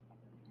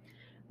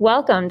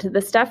Welcome to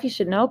the Stuff You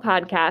Should Know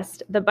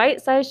podcast, the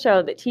bite-sized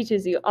show that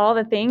teaches you all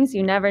the things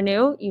you never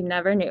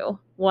knew,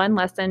 one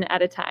lesson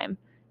at a time.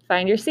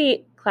 Find your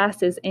seat.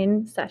 Class is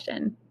in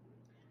session.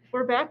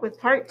 We're back with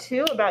part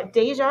 2 about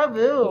deja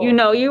vu. You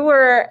know you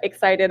were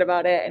excited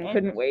about it and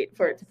couldn't wait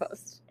for it to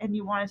post. And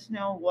you wanted to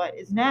know what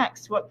is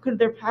next. What could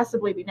there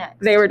possibly be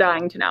next? They were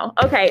dying to know.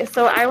 Okay,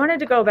 so I wanted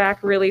to go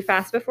back really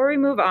fast before we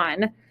move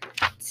on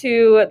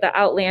to the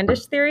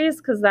outlandish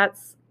theories, because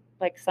that's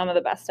like some of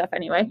the best stuff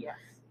anyway. Yes.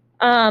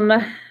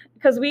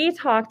 Because we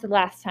talked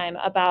last time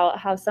about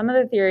how some of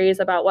the theories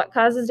about what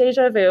causes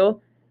deja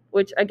vu,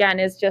 which again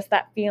is just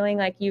that feeling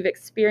like you've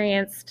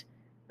experienced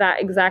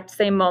that exact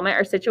same moment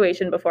or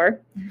situation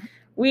before. Mm-hmm.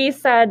 We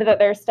said that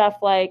there's stuff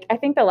like, I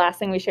think the last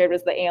thing we shared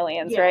was the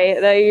aliens, yes.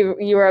 Right? That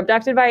you were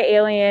abducted by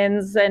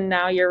aliens and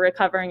now you're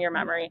recovering your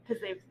memory.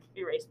 Because they've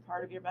erased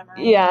part of your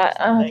memory.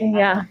 Yeah, okay,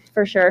 yeah,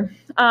 for sure.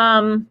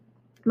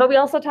 But we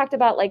also talked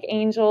about like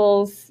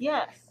angels,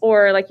 yes,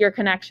 or like your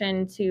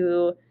connection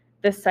to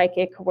the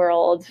psychic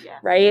world, yes,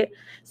 right?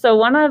 So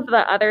one of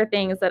the other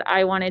things that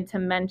I wanted to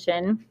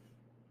mention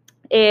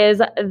is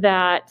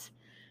that,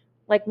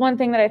 like, one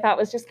thing that I thought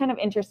was just kind of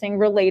interesting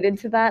related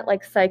to that,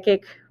 like,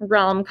 psychic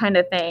realm kind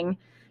of thing,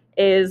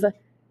 is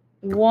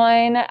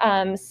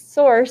one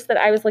source that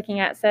I was looking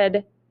at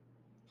said,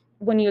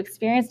 when you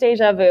experience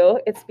deja vu,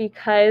 it's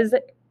because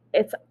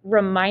it's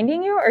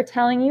reminding you or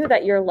telling you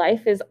that your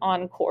life is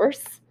on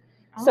course.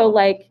 Oh. So,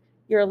 like,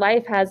 your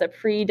life has a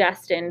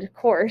predestined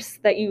course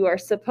that you are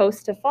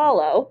supposed to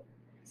follow.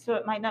 So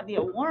it might not be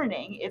a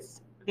warning.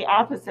 It's the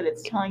opposite.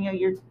 It's telling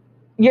you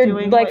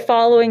you're like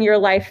following your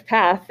life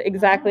path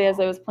exactly as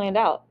it was planned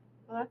out.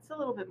 Well, that's a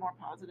little bit more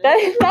positive.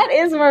 That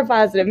is more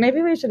positive.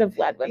 Maybe we should have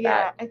led with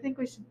that. Yeah, I think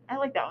we should. I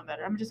like that one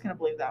better. I'm just going to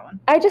believe that one.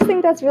 I just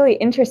think that's really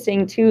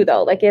interesting too,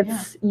 though. Like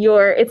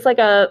it's like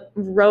a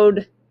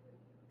road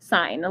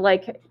sign.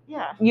 Like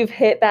you've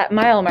hit that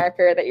mile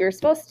marker that you're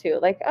supposed to.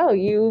 Like, oh,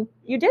 you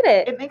did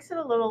it. It makes it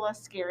a little less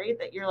scary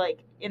that you're like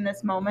in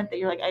this moment that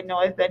you're like, I know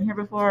I've been here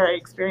before or I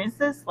experienced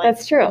this. Like,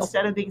 that's true.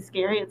 Instead of being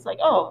scary, it's like,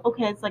 oh,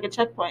 okay, it's like a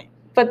checkpoint.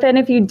 But then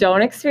if you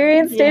don't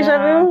experience deja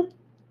vu,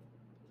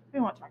 we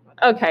won't talk about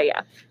that. Okay,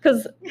 yeah,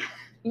 because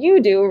you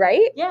do,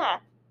 right? Yeah.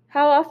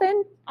 How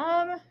often?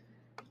 I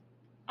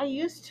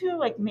used to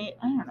I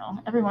don't know,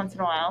 every once in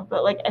a while,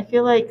 but like I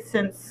feel like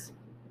since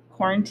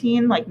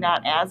quarantine, like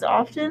not as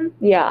often.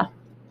 Yeah.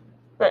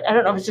 But I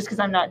don't know if it's just because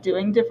I'm not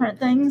doing different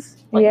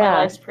things. Like my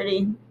life's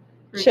pretty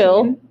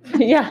chill.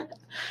 Yeah.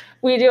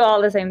 We do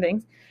all the same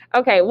things.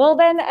 Okay, well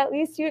then at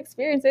least you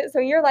experience it. So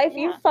your life,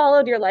 you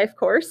followed your life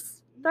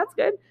course. That's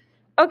good.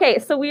 Okay,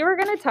 so we were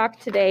going to talk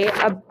today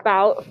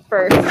about,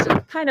 first,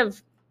 kind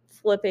of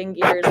flipping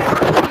gears,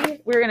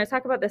 we were going to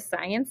talk about the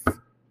science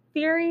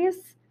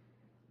theories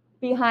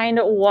behind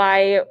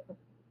why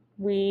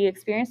we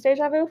experience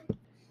deja vu.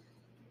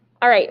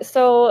 All right,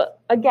 so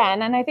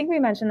again, and I think we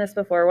mentioned this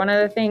before, one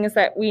of the things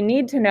that we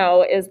need to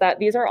know is that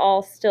these are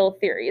all still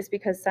theories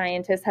because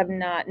scientists have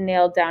not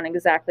nailed down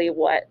exactly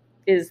what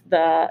is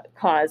the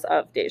cause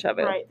of deja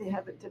vu. Right, they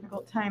have a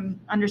difficult time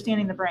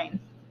understanding the brain.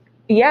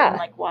 Yeah. And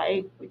like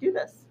why we do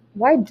this.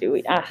 Why do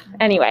we?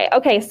 Anyway,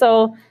 okay,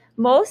 so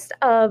most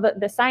of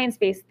the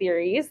science-based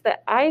theories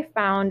that I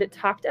found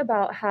talked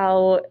about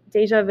how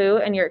deja vu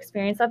and your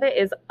experience of it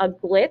is a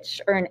glitch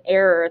or an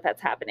error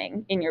that's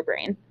happening in your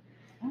brain.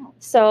 Oh.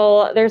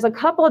 So there's a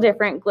couple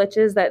different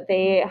glitches that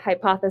they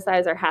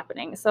hypothesize are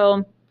happening.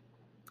 So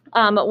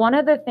one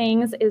of the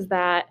things is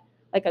that,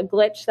 like, a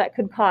glitch that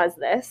could cause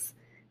this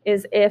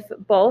is if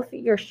both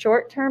your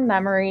short-term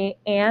memory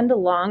and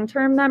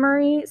long-term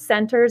memory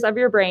centers of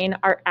your brain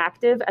are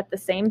active at the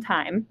same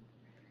time.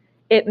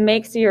 It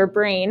makes your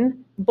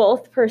brain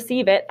both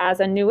perceive it as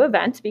a new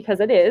event,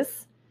 because it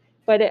is,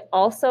 but it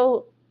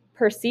also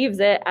perceives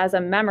it as a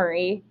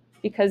memory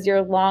because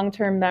your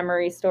long-term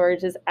memory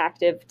storage is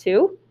active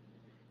too.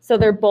 So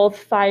they're both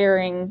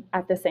firing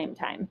at the same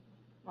time.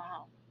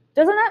 Wow.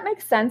 Doesn't that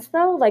make sense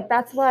though? Like,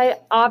 that's why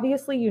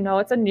obviously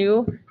it's a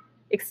new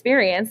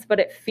experience, but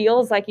it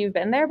feels like you've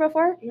been there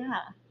before. Yeah.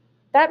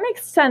 That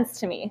makes sense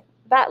to me.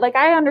 That, like,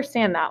 I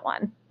understand that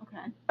one.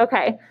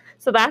 Okay.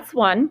 So that's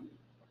one.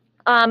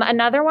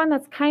 Another one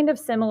that's kind of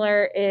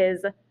similar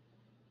is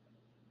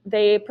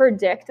they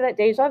predict that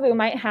deja vu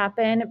might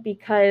happen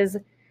because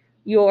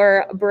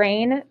your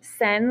brain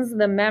sends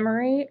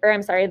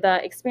the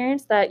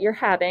experience that you're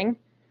having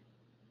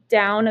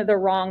down the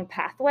wrong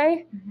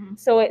pathway. Mm-hmm.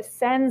 So it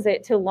sends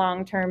it to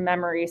long-term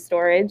memory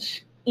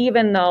storage,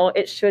 even though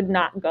it should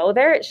not go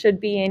there. It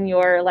should be in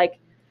your like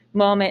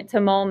moment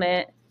to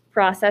moment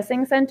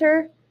processing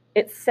center.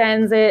 It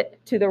sends it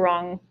to the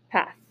wrong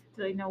path.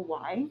 Do they know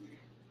why?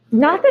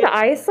 Not that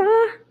I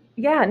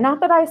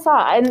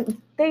saw. And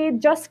they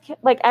just,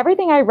 like,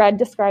 everything I read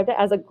described it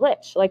as a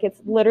glitch. Like, it's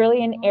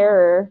literally an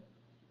error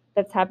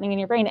that's happening in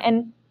your brain.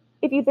 And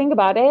if you think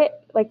about it,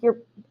 like,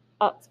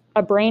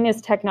 a brain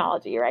is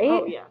technology, right?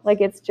 Oh, yes. Like,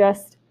 it's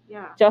just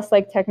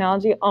like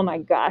technology. Oh my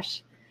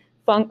gosh.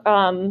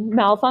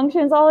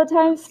 Malfunctions all the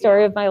time.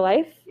 Story of my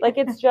life. Like,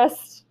 it's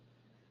just,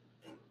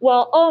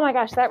 well, oh my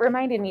gosh, that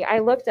reminded me. I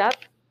looked up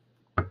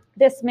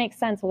this makes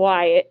sense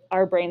why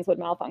our brains would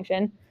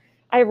malfunction.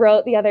 I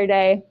wrote the other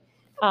day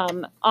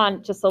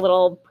on just a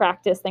little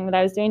practice thing that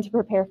I was doing to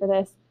prepare for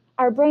this.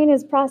 Our brain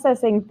is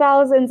processing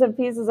thousands of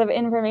pieces of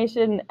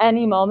information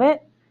any moment.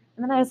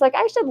 And then I was like,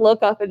 I should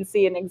look up and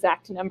see an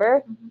exact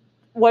number. Mhm.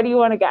 What do you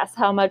want to guess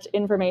how much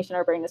information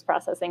our brain is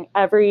processing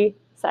every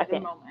second?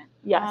 At the moment.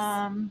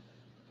 Yes.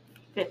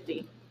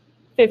 50.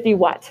 50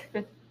 what?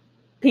 50.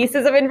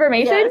 Pieces of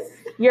information? Yes.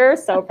 You're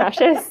so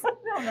precious.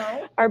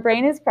 No. Our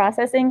brain is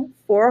processing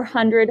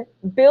 400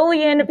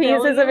 billion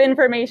pieces of Billion?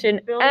 information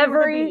Billion with a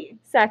every B.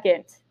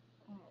 second.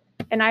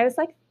 And I was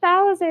like,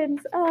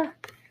 thousands.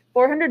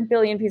 400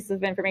 billion pieces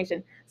of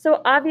information.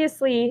 So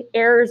obviously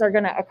errors are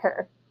going to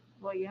occur.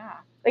 Well, yeah.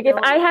 Like if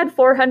I had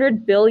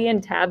 400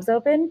 billion tabs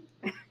open,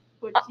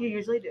 Which you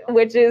usually do.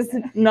 which is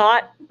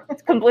not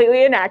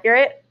completely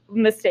inaccurate,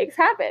 mistakes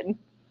happen.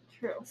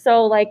 True.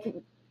 So like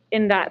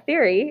in that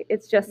theory,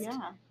 it's just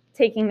Yeah.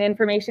 taking the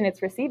information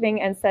it's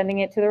receiving and sending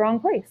it to the wrong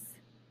place.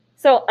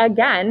 So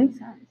again, Makes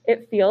sense.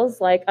 it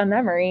feels like a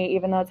memory,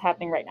 even though it's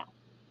happening right now.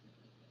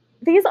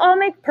 These all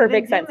make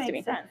perfect They do sense to make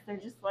me. sense. They're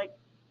just like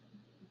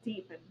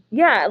deep and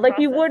Yeah, like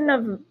you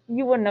process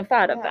wouldn't have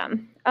thought of Yeah.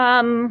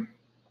 them.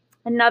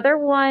 Another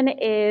one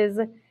is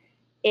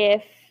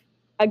if,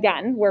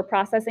 again, we're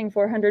processing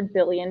 400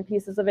 billion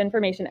pieces of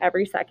information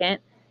every second.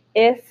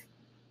 If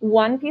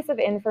one piece of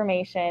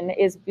information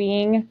is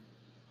being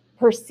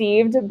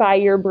perceived by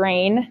your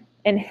brain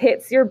and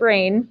hits your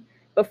brain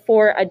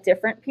before a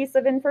different piece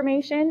of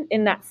information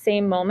in that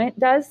same moment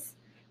does,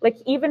 like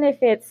even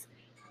if it's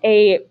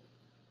a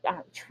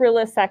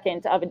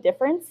trillisecond of a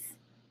difference,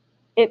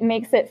 it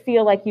makes it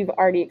feel like you've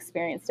already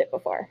experienced it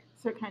before.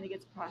 So it kind of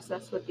gets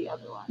processed with the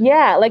other one.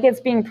 Yeah, like it's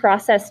being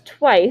processed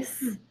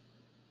twice.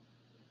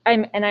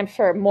 I'm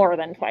sure more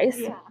than twice.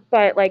 Yeah.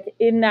 But like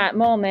in that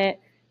moment,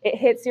 it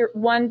hits your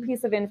one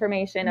piece of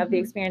information of the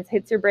Mhm. experience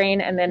hits your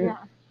brain, and then Yeah.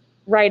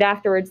 right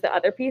afterwards the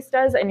other piece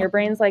does, and your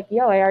brain's like,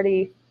 yo, I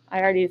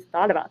already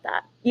thought about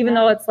that, even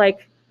Yeah. though it's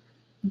like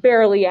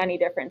barely any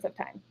difference of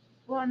time.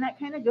 Well, and that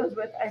kind of goes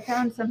with, I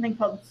found something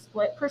called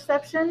split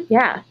perception.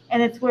 Yeah.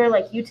 And it's where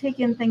like you take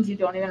in things you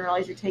don't even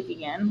realize you're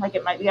taking in. Like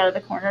it might be out of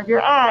the corner of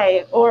your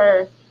eye,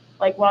 or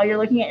like while you're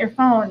looking at your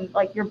phone,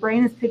 like your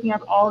brain is picking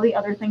up all the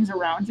other things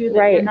around you that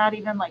Right. you're not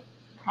even like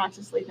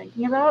consciously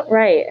thinking about.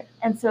 Right.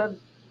 And so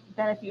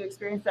then if you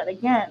experience that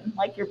again,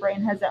 like your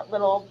brain has that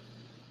little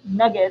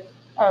nugget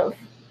of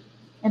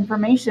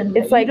information that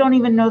It's like- you don't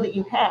even know that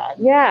you had.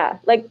 Yeah.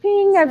 Like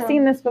ping, I've So,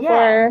 seen this yeah.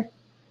 before.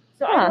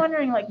 So Huh. I'm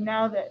wondering, like,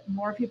 now that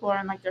more people are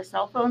on like their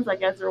cell phones,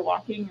 like as they're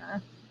walking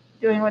or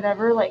doing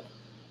whatever, like,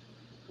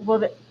 will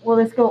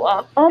this go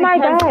up? Oh my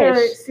Because they're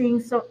gosh. seeing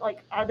so like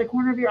out of the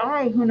corner of your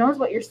eye, who knows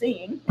what you're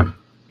seeing?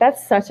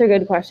 That's such a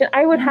good question.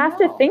 I would I have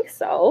to know. think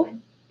so.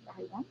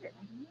 I wonder.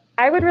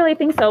 I would really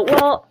think so.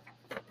 Well,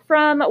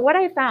 from what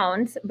I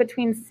found,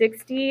 between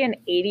 60 and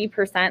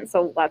 80%,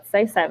 so let's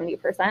say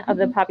 70% of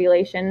the Mhm.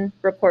 population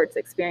reports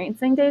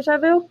experiencing deja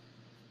vu.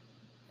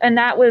 And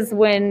that was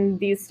when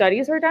these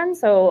studies were done,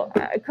 so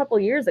a couple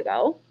years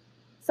ago.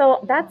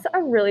 So that's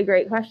a really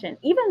great question.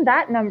 Even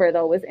that number,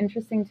 though, was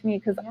interesting to me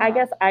because I Yeah.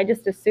 guess I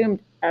just assumed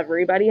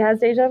everybody has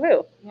deja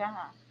vu. Yeah.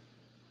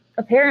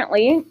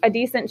 Apparently, a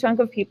decent chunk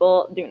of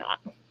people do not.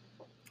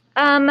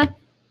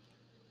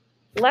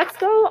 Let's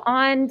go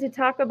on to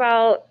talk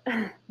about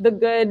the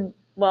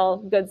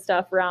good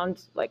stuff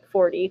around like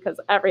 40, because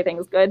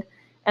everything's good.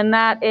 And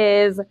that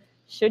is,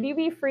 should you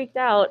be freaked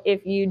out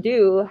if you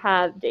do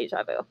have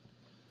deja vu?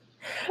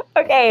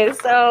 Okay,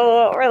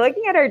 so we're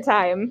looking at our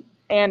time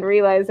and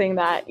realizing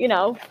that, we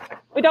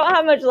don't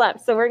have much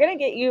left. So we're going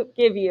to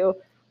give you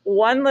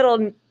one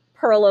little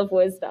pearl of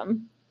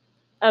wisdom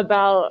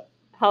about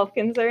health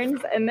concerns,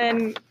 and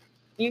then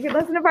you can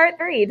listen to part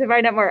 3 to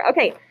find out more.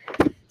 Okay,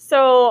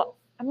 so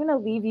I'm going to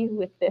leave you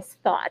with this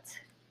thought.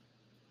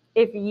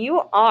 If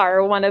you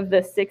are one of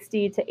the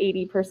 60 to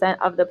 80%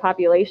 of the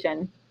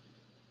population,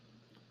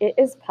 it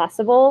is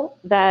possible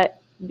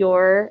that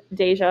your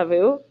deja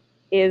vu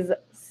is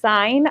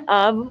sign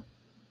of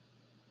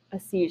a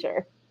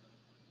seizure.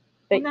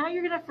 Well, now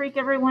you're gonna freak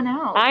everyone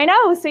out. I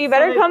know, so you So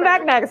better they come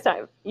back better- next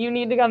time. You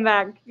need to come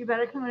back You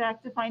better come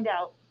back to find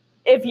out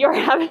if you're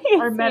having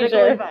our a medical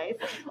seizure advice.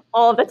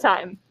 all the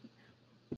time.